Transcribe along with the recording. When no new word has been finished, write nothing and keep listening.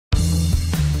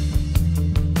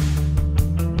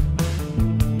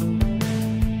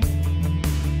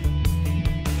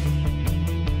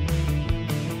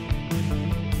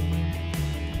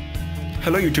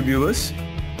Hello YouTube viewers,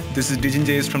 this is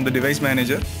DJs from the Device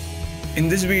Manager. In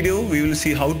this video we will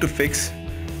see how to fix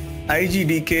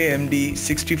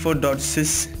CHKDSK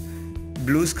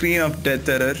Blue Screen of Death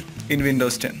error in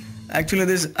Windows 10. Actually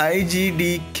this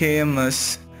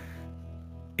IGDKM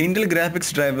Intel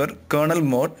graphics driver kernel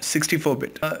mode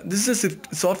 64-bit. This is a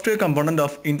software component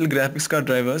of Intel graphics card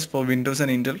drivers for Windows and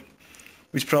Intel,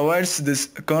 which provides this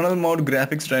kernel mode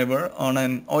graphics driver on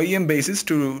an OEM basis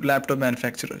to laptop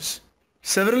manufacturers.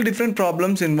 Several different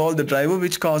problems involve the driver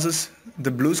which causes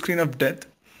the blue screen of death.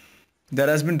 That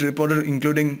has been reported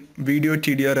including video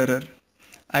TDR error,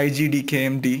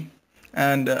 IGDKMD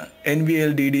and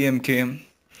nvlddmkm,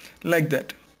 like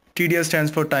that. TDR stands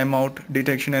for timeout,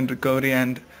 detection and recovery,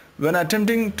 and when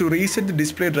attempting to reset the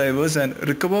display drivers and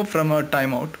recover from a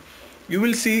timeout, you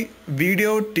will see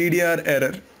video TDR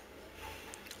error.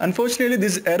 Unfortunately,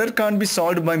 this error can't be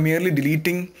solved by merely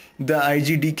deleting the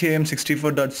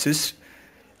IGDKM64.sys.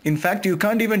 In fact, you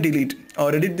can't even delete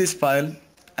or edit this file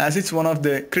as it's one of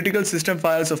the critical system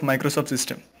files of Microsoft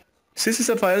system. Sys is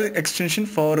a file extension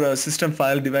for a system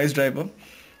file device driver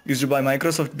used by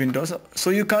Microsoft Windows, so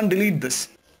you can't delete this.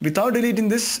 Without deleting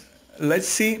this, let's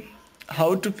see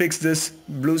how to fix this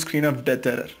blue screen of death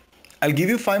error. I'll give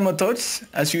you 5 methods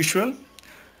as usual.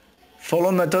 Follow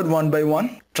method one by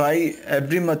one. Try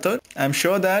every method. I'm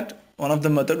sure that one of the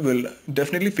method will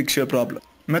definitely fix your problem.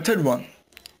 Method 1.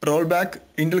 Roll back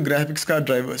Intel graphics card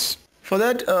drivers. For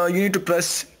that you need to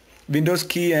press Windows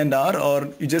key and R, or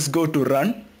you just go to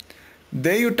run.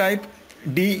 There you type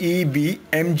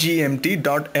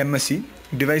debmkm.sys,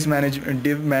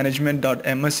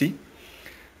 device-management.sys.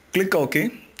 Click OK.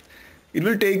 It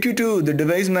will take you to the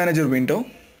device manager window.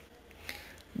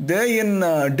 There in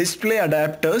display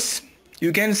adapters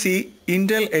you can see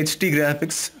Intel HD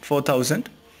graphics 4000.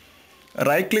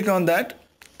 Right click on that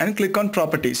and click on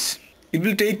properties. It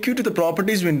will take you to the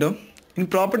properties window. In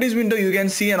properties window you can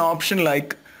see an option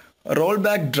like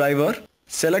rollback driver.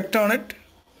 Select on it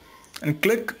and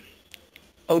click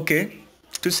OK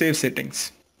to save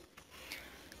settings.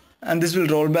 And this will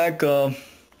roll back your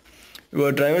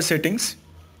driver settings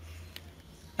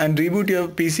and reboot your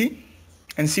PC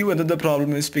and see whether the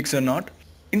problem is fixed or not.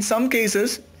 In some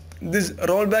cases this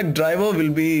rollback driver will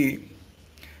be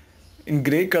in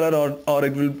grey color or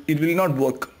it will not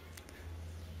work.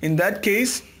 In that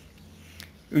case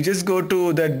you just go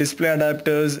to that display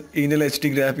adapters Intel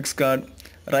HD graphics card,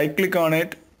 right click on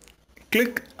it,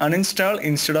 click uninstall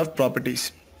instead of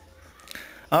properties.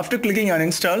 After clicking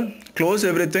uninstall, close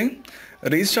everything,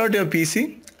 restart your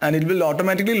PC and it will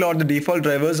automatically load the default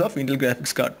drivers of Intel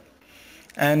graphics card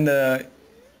and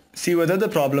see whether the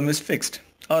problem is fixed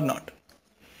or not.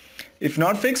 If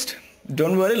not fixed,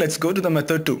 don't worry, let's go to the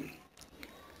method 2.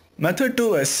 Method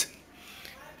 2 is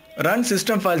run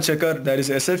system file checker, that is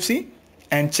SFC,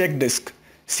 and check disk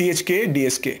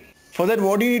CHKDSK. For that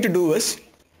what you need to do is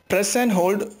press and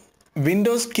hold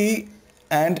Windows key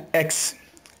and X.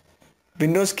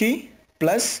 Windows key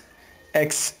plus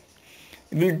X.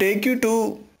 It will take you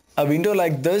to a window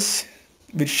like this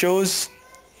which shows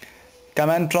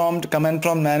command prompt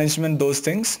management, those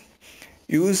things.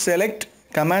 You select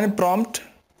command prompt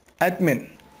admin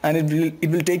and it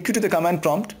will take you to the command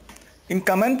prompt. In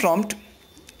command prompt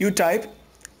you type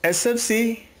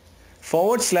sfc/scannow,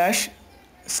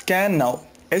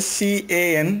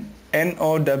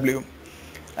 SCANNOW.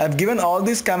 I've given all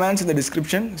these commands in the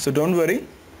description, so don't worry.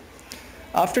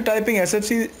 After typing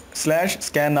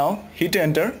sfc/scannow, hit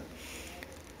enter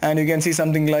and you can see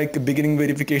something like beginning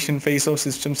verification, phase of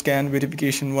system scan,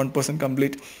 verification 1%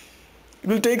 complete. It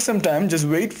will take some time, just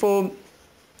wait for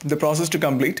the process to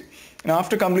complete, and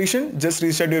after completion just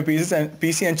restart your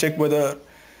PC and check whether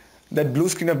that blue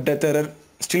screen of death error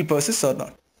still persists or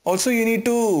not. Also you need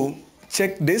to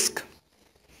check disk.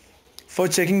 For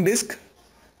checking disk,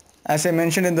 as I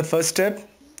mentioned in the first step,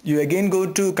 you again go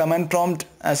to command prompt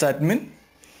as admin.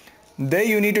 There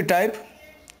you need to type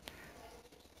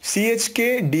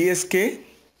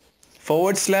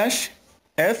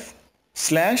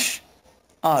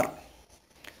CHKDSK/F/R,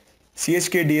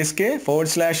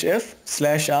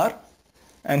 CHKDSK/F/R,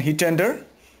 and hit enter,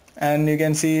 and you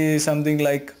can see something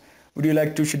like, would you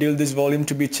like to schedule this volume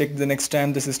to be checked the next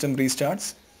time the system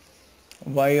restarts?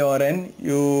 Y or N,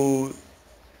 you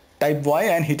type Y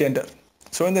and hit enter.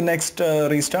 So in the next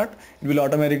restart it will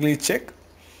automatically check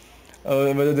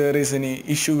whether there is any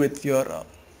issue with your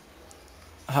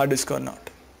hard disk or not.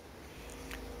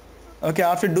 Okay,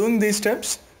 after doing these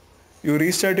steps you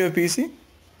restart your PC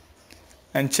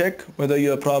and check whether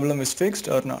your problem is fixed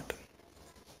or not.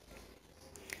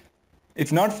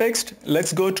 If not fixed,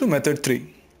 let's go to method 3.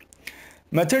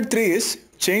 Method 3 is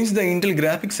change the Intel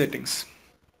graphics settings.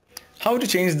 how to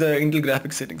change the Intel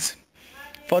graphics settings.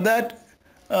 For that,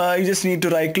 you just need to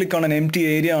right click on an empty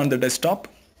area on the desktop.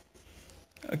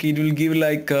 Okay, it will give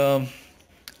like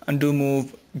undo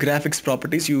move graphics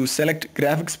properties. You select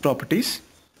graphics properties.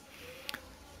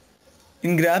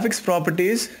 In graphics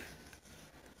properties,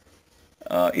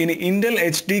 in Intel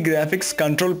HD graphics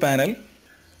control panel,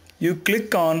 you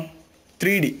click on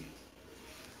 3D.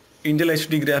 Intel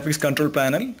HD graphics control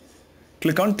panel,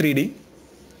 click on 3D.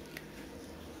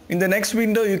 In the next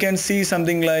window you can see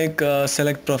something like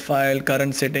select profile,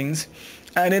 current settings,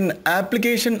 and in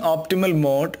application optimal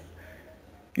mode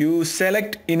you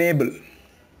select enable.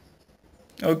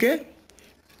 Okay,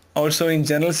 also in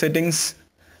general settings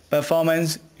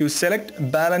performance you select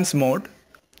balance mode.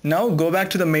 Now go back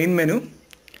to the main menu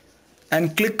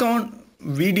and click on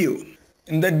video.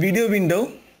 In that video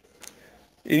window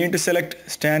you need to select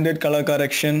standard color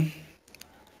correction,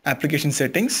 application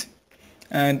settings,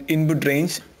 and input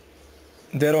range.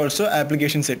 There are also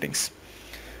application settings.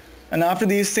 And after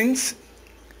these things,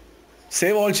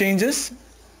 save all changes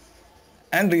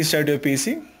and restart your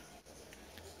PC.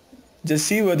 Just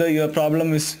see whether your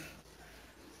problem is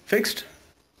fixed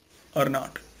or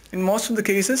not. In most of the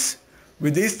cases,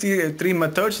 with these three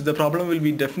methods, the problem will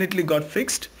be definitely got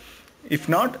fixed. If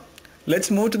not, let's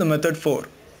move to the method 4.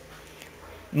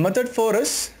 Method 4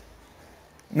 is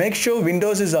make sure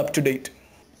Windows is up to date.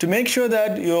 To make sure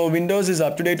that your Windows is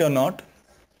up to date or not,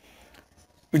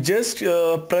 you just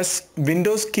press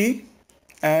Windows key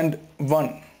and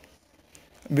 1.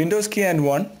 Windows key and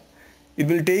 1. It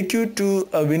will take you to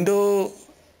a window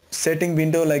setting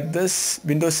window like this,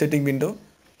 Windows setting window.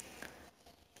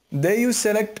 There you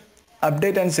select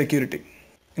update and security.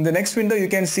 In the next window you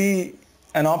can see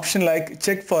an option like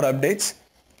check for updates.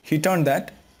 Hit on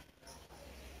that.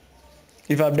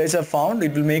 If updates are found,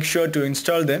 it will make sure to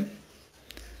install them.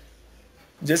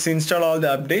 Just install all the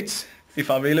updates if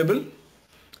available.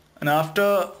 And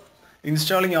after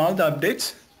installing all the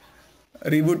updates,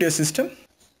 reboot your system.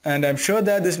 And I'm sure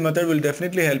that this method will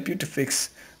definitely help you to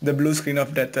fix the blue screen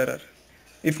of death error.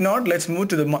 If not, let's move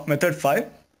to the method 5.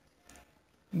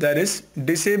 That is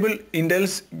disable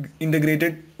Intel's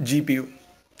integrated GPU.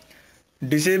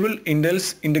 Disable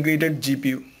Intel's integrated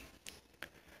GPU.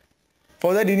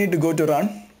 For that you need to go to run.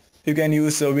 You can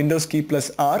use Windows key plus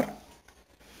R.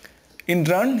 In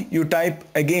run you type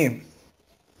again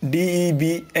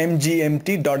debmkm.sys,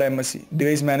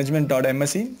 device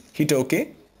management.sys, hit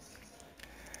OK.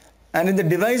 And in the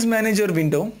device manager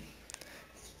window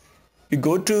you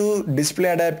go to display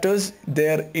adapters,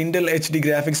 there Intel HD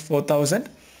graphics 4000,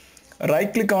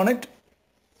 right click on it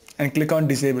and click on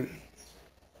disable.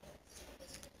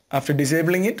 After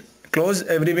disabling it, close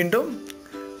every window,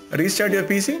 restart your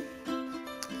PC,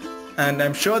 and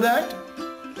I'm sure that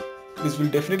this will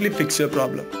definitely fix your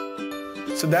problem.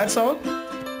 So that's all.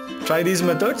 Try these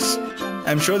methods.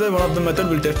 I'm sure that one of the methods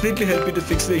will definitely help you to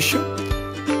fix the issue.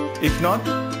 If not,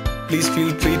 please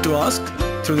feel free to ask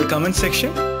through the comment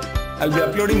section. I'll be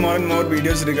uploading more and more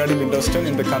videos regarding Windows 10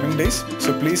 in the coming days.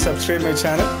 So please subscribe my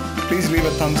channel. Please leave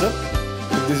a thumbs up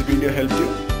if this video helped you.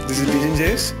 This is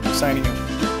DJs signing off.